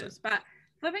 perspectives, but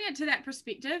flipping it to that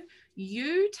perspective,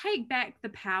 you take back the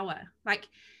power. Like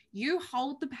you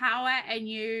hold the power and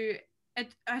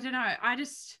I don't know,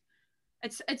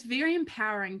 it's very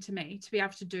empowering to me to be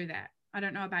able to do that. I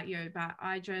don't know about you, but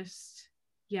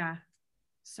yeah,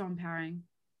 so empowering.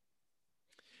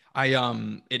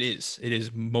 It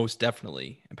is most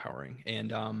definitely empowering.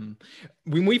 And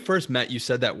when we first met, you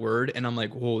said that word and I'm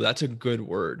like, whoa, that's a good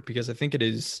word because I think it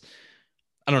is,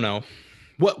 I don't know.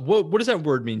 What does that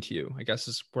word mean to you? I guess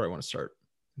is where I want to start.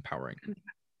 Empowering.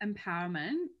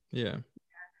 Empowerment. Yeah.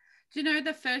 Do you know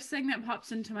the first thing that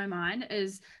pops into my mind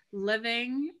is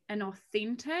living an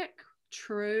authentic,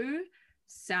 true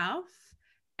self?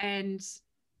 And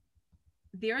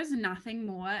there is nothing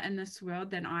more in this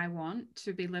world than I want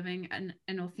to be living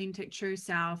an authentic, true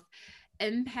self,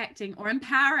 impacting or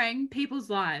empowering people's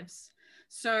lives.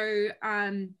 So,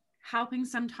 helping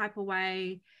some type of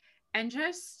way and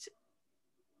just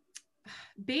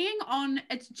being on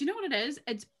it's do you know what it is?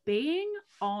 It's being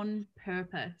on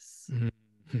purpose.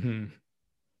 Mm-hmm.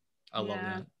 I love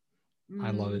Yeah. that.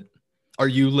 I love Mm, it. Are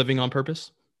you living on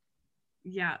purpose?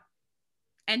 yeah.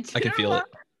 And do I you can know feel what?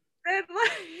 it. It,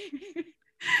 like,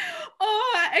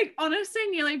 oh, it honestly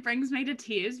nearly brings me to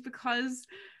tears because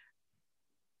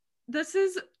this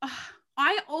is,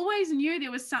 I always knew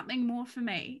there was something more for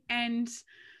me. And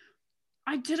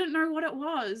I didn't know what it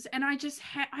was. And I just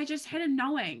had a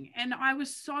knowing and I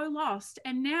was so lost.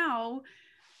 And now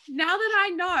that I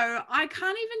know, I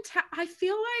can't even tell. I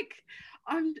feel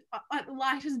like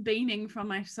light is beaming from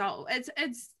my soul. It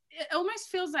almost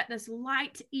feels like this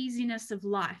light easiness of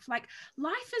life. Like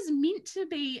life is meant to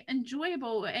be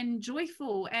enjoyable and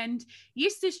joyful. And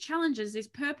yes, there's challenges, there's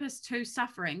purpose to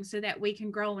suffering so that we can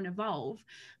grow and evolve.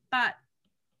 But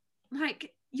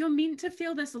like you're meant to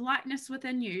feel this lightness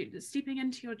within you, stepping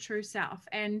into your true self.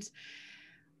 And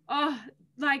oh,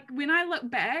 like when I look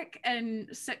back in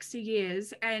 60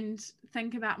 years and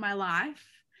think about my life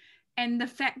and the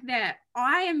fact that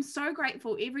I am so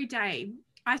grateful every day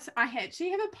I actually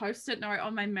have a post-it note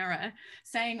on my mirror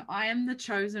saying I am the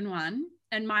chosen one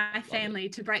in my family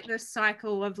to break this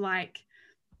cycle of like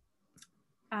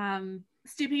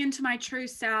stepping into my true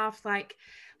self, like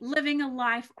living a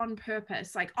life on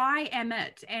purpose. Like I am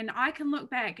it. And I can look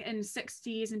back in 60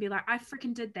 years and be like, I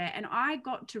freaking did that. And I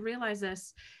got to realize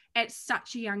this at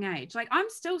such a young age. Like I'm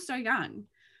still so young,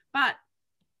 but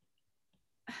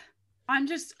I'm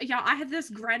just, yeah, I have this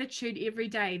gratitude every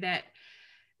day that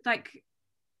like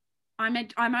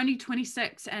I'm only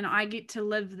 26 and I get to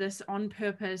live this on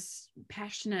purpose,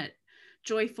 passionate,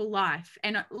 joyful life.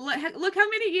 And look how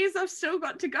many years I've still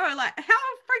got to go. Like, how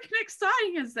freaking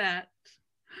exciting is that?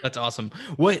 That's awesome.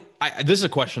 This is a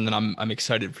question that I'm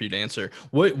excited for you to answer.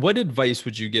 What advice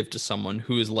would you give to someone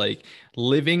who is like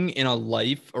living in a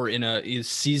life or in a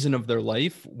season of their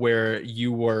life where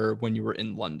you were when you were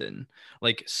in London?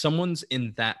 Like someone's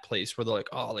in that place where they're like,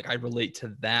 oh, like I relate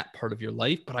to that part of your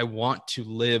life, but I want to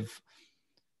live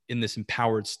in this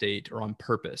empowered state or on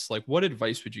purpose. Like what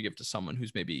advice would you give to someone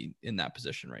who's maybe in that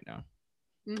position right now?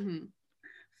 Mm-hmm.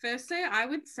 Firstly, I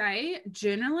would say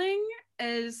journaling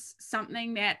is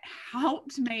something that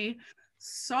helped me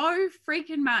so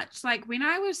freaking much. Like when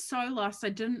I was so lost, I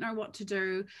didn't know what to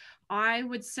do. I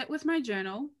would sit with my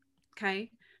journal.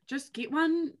 Okay. Just get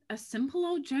one, a simple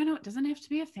old journal. It doesn't have to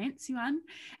be a fancy one.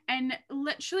 And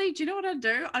literally, do you know what I'd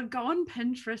do? I'd go on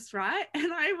Pinterest, right?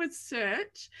 And I would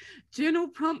search journal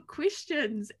prompt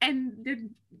questions and there'd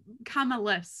come a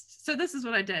list. So this is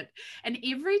what I did. And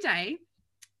every day,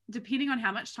 depending on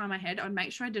how much time I had, I'd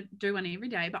make sure I did do one every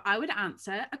day, but I would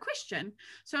answer a question.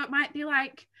 So it might be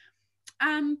like,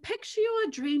 picture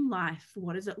your dream life.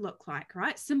 What does it look like?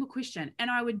 Right? Simple question. And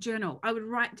I would journal. I would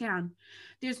write down.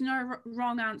 There's no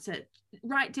wrong answer.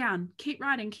 Write down. Keep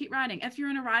writing. Keep writing. If you're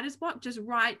in a writer's block, just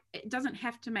write. It doesn't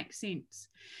have to make sense.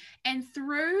 And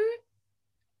through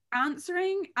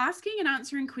asking and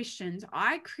answering questions,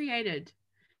 I created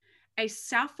a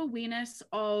self-awareness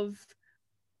of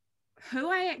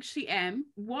who I actually am,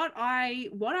 what I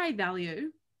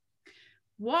value,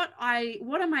 what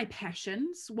are my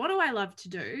passions, what do I love to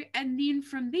do? And then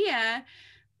from there,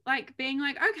 like being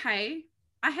like, okay,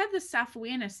 I have this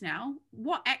self-awareness now.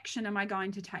 What action am I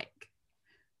going to take?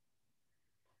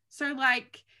 So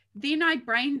like, then I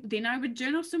would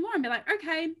journal some more and be like,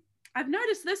 okay, I've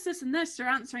noticed this, and this through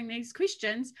answering these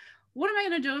questions. What am I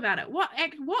going to do about it?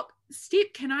 What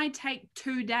step can I take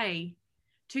today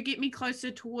to get me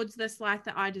closer towards this life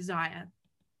that I desire?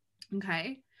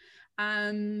 Okay.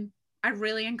 I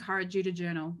really encourage you to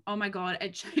journal. Oh my God,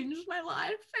 it changed my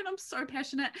life and I'm so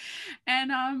passionate.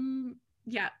 And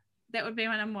yeah, that would be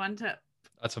my number one tip.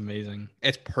 That's amazing.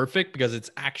 It's perfect because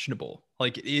it's actionable.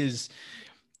 Like it is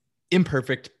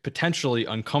imperfect, potentially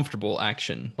uncomfortable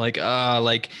action. Like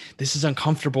this is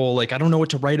uncomfortable. Like, I don't know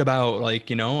what to write about. Like,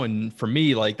 you know, and for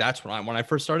me, like, that's when I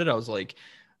first started, I was like,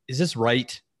 is this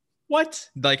right? What?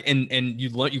 Like, and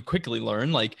you quickly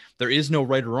learn, like, there is no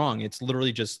right or wrong. It's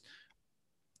literally just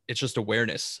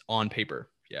awareness on paper.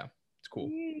 Yeah. It's cool.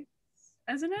 Yes.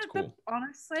 Isn't it cool.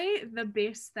 Honestly, the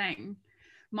best thing?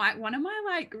 One of my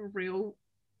like real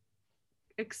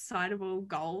excitable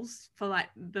goals for like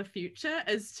the future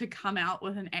is to come out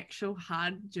with an actual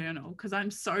hard journal because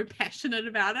I'm so passionate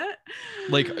about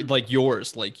it. Like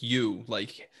yours, like you,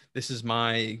 like this is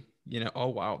my, you know, oh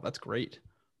wow, that's great.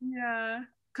 Yeah,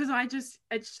 because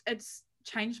it's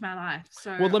changed my life.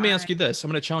 So well, let me ask you this.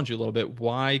 I'm going to challenge you a little bit.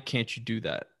 Why can't you do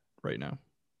that right now?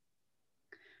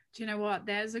 Do you know what?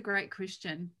 That's a great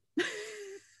question.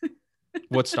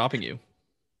 What's stopping you?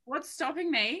 What's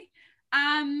stopping me?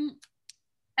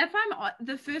 If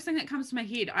the first thing that comes to my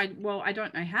head, I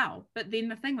don't know how, but then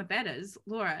the thing with that is,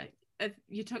 Laura, if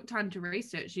you took time to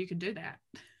research, you could do that.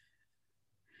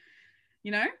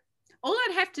 You know, all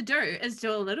I'd have to do is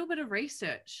do a little bit of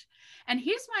research. And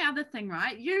here's my other thing,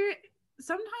 right?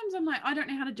 Sometimes I'm like, I don't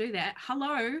know how to do that.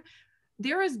 Hello,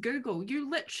 there is Google. You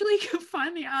literally can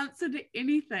find the answer to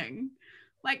anything.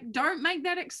 Like, don't make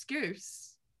that excuse.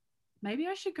 Maybe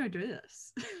I should go do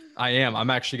this.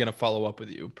 I'm actually going to follow up with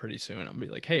you pretty soon. I'll be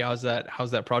like, hey, how's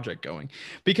that project going?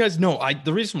 Because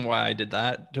the reason why I did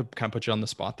that, to kind of put you on the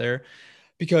spot there,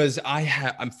 because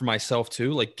I'm for myself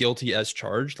too, like guilty as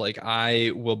charged. Like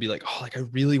I will be like, oh, like I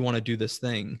really want to do this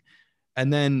thing.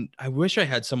 And then I wish I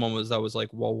had someone that was like,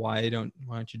 well, why don't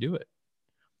you do it?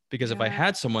 Because if I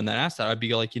had someone that asked that, I'd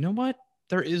be like, you know what?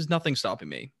 There is nothing stopping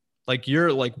me. Like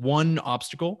you're like, one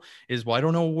obstacle is, well, I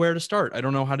don't know where to start. I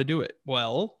don't know how to do it.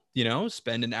 Well, you know,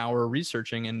 spend an hour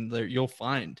researching and you'll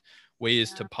find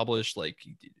ways to publish, like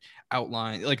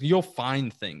outline, like you'll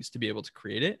find things to be able to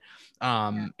create it.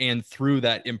 And through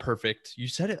that imperfect, you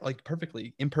said it like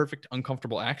perfectly, imperfect,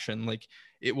 uncomfortable action, like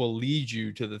it will lead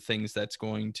you to the things that's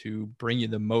going to bring you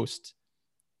the most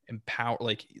empower,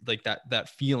 like that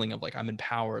feeling of like I'm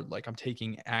empowered, like I'm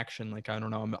taking action, like I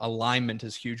don't know, alignment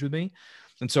is huge with me.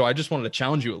 And so I just wanted to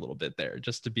challenge you a little bit there,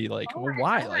 just to be like, Oh well, my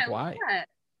why? God, Like, I love why? that.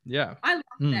 Yeah. I love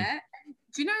that. And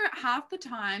do you know, half the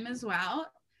time as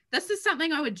well, this is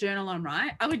something I would journal on,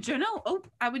 right? I would journal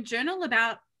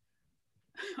about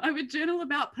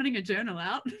putting a journal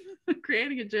out,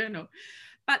 creating a journal.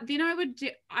 But then I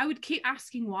would keep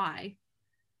asking why.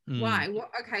 Why? Well,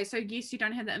 okay, so yes, you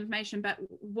don't have the information, but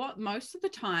what most of the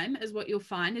time is what you'll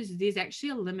find is there's actually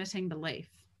a limiting belief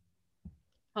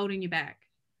holding you back.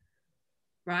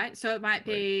 Right? So it might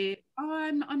be,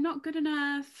 oh, I'm not good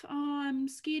enough. Oh, I'm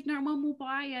scared no one will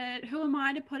buy it. Who am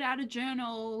I to put out a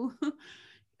journal?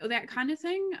 Or that kind of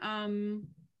thing.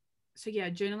 So yeah,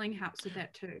 journaling helps with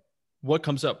that too. What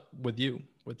comes up with you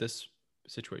with this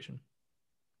situation?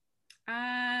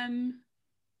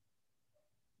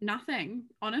 Nothing,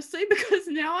 honestly, because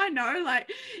now I know,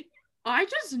 like, I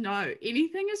just know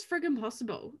anything is friggin'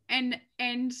 possible. And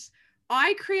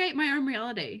I create my own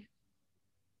reality.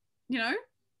 You know?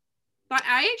 But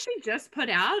I actually just put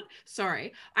out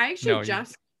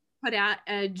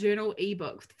a journal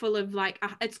ebook full of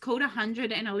it's called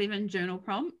 111 journal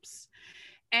prompts.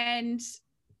 And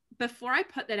before I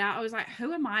put that out, I was like,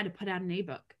 who am I to put out an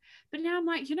ebook? But now I'm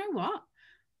like, you know what?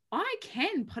 I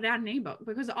can put out an ebook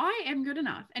because I am good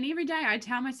enough. And every day I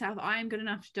tell myself I am good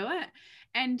enough to do it.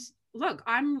 And look,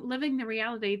 I'm living the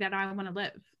reality that I want to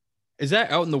live. Is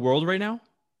that out in the world right now?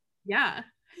 Yeah.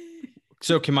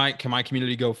 So can my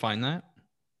community go find that?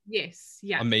 Yes.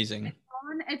 Yeah. Amazing.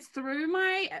 It's through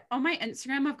on my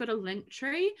Instagram. I've got a link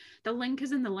tree. The link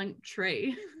is in the link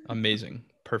tree. Amazing.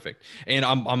 Perfect. And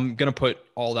I'm going to put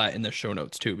all that in the show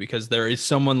notes too, because there is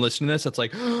someone listening to this that's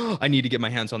like, oh, I need to get my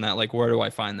hands on that. Like, where do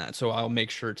I find that? So I'll make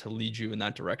sure to lead you in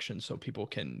that direction so people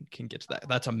can get to that.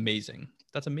 That's amazing.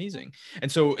 That's amazing.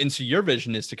 And so your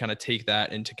vision is to kind of take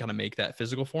that and to kind of make that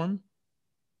physical form.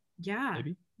 Yeah.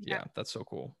 Maybe. Yeah. That's so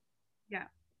cool. Yeah.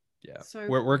 Yeah. So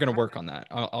we're going to work on that.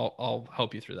 I'll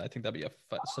help you through that. I think that'd be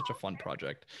such a fun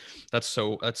project. That's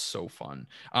so fun.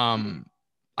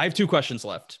 I have two questions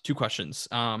left. Two questions.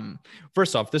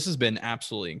 First off, this has been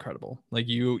absolutely incredible. Like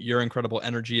your incredible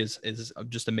energy is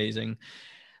just amazing.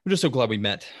 I'm just so glad we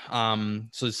met.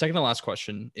 So the second to last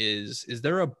question is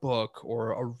there a book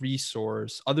or a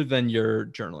resource other than your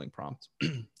journaling prompt?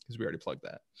 Because we already plugged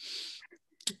that.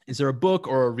 Is there a book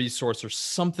or a resource or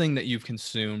something that you've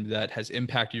consumed that has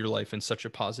impacted your life in such a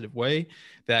positive way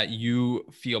that you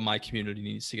feel my community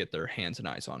needs to get their hands and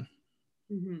eyes on?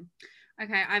 Mm-hmm.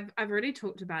 Okay, I've already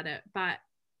talked about it, but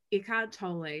Eckhart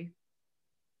Tolle.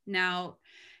 Now,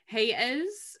 he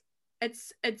is,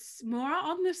 it's more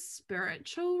on the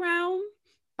spiritual realm,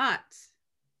 but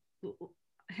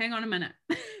hang on a minute.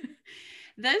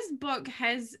 This book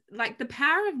has, like, The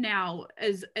Power of Now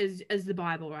is the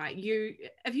Bible, right?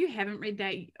 If you haven't read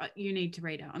that, you need to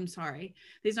read it. I'm sorry.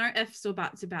 There's no ifs or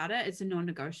buts about it. It's a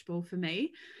non-negotiable for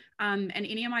me. And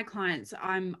any of my clients,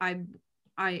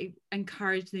 I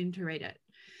encourage them to read it.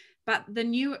 But A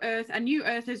New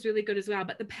Earth is really good as well.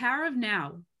 But The Power of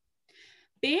Now,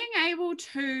 being able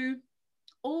to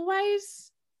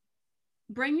always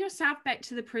bring yourself back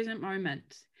to the present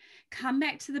moment, come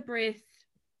back to the breath,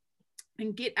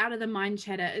 and get out of the mind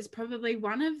chatter is probably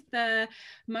one of the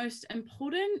most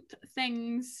important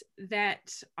things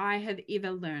that I have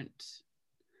ever learned.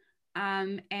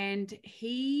 And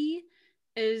he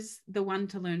is the one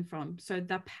to learn from. So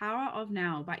The Power of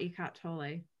Now by Eckhart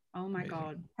Tolle. Oh my Amazing.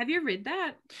 God. Have you read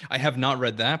that? I have not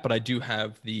read that, but I do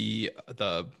have the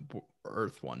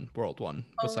Earth one, World one.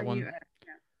 What's that one?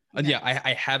 Yeah,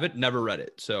 I have it, never read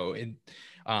it. So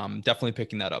definitely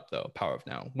picking that up though. Power of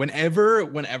Now.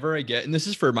 Whenever I get, and this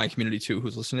is for my community too,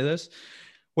 who's listening to this,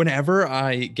 whenever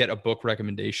I get a book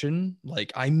recommendation,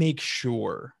 like I make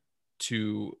sure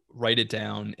to write it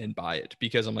down and buy it,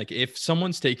 because I'm like, if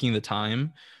someone's taking the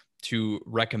time to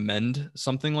recommend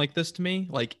something like this to me,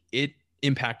 like it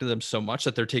impacted them so much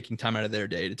that they're taking time out of their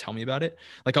day to tell me about it.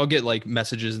 Like I'll get like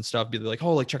messages and stuff, be like,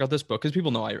 oh, like check out this book, because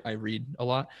people know I read a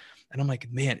lot. And I'm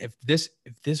like, man, if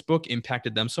this book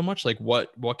impacted them so much, like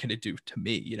what can it do to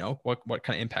me? You know, what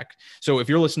kind of impact? So if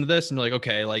you're listening to this and you're like,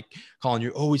 okay, like Colin, you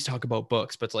always talk about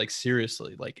books, but like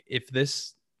seriously, like if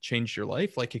this changed your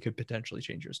life, like it could potentially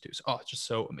change yours too. So it's just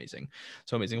so amazing.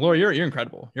 So amazing. Laura, you're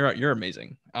incredible. You're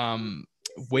amazing.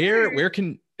 Where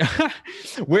can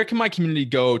where can my community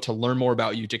go to learn more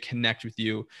about you, to connect with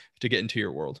you, to get into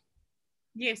your world?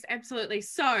 Yes, absolutely.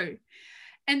 So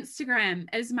Instagram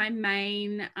is my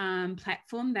main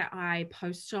platform that I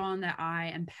post on, that I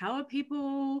empower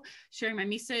people, sharing my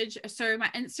message. So my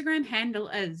Instagram handle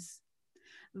is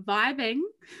vibing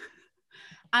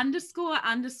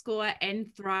 __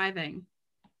 and thriving.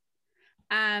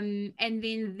 And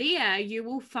then there you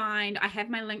will find, I have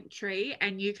my link tree,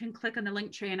 and you can click on the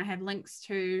link tree, and I have links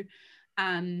to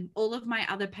all of my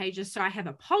other pages. So I have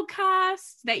a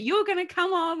podcast that you're going to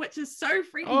come on, which is so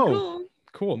freaking cool.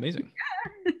 Cool. Amazing.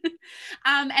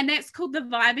 And that's called the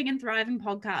Vibing and Thriving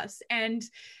Podcast. And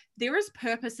there is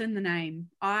purpose in the name.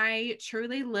 I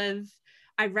truly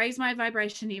I raise my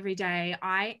vibration every day.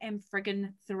 I am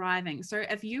friggin' thriving. So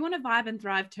if you want to vibe and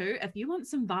thrive too, if you want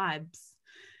some vibes,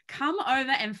 come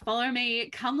over and follow me.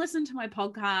 Come listen to my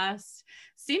podcast.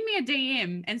 Send me a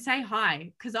DM and say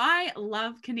hi, because I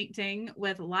love connecting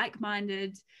with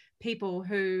like-minded people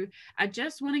who are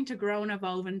just wanting to grow and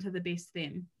evolve into the best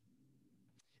them.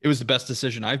 It was the best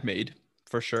decision I've made,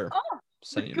 for sure. Oh,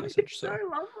 sending you a message. So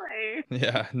lovely.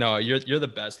 Yeah, no, you're the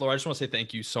best, Laura. I just want to say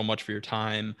thank you so much for your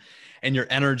time and your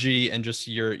energy and just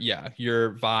your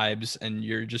vibes, and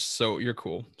you're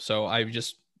cool. So I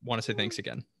just want to say thanks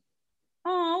again.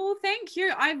 Oh, well, thank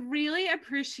you. I really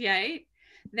appreciate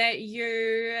that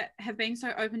you have been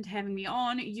so open to having me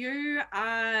on. You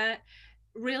are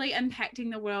really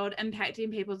impacting the world, impacting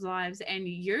people's lives, and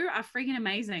you are freaking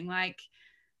amazing. Like,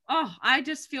 oh, I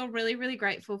just feel really, really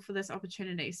grateful for this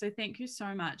opportunity. So thank you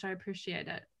so much. I appreciate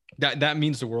it. That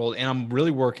means the world. And I'm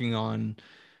really working on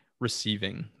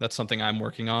receiving. That's something I'm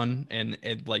working on. And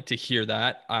like, to hear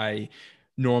that, I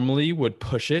normally would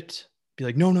push it, be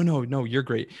like, no, you're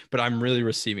great. But I'm really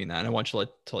receiving that. And I want you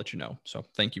to let you know. So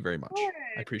thank you very much.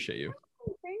 I appreciate you.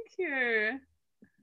 Thank you.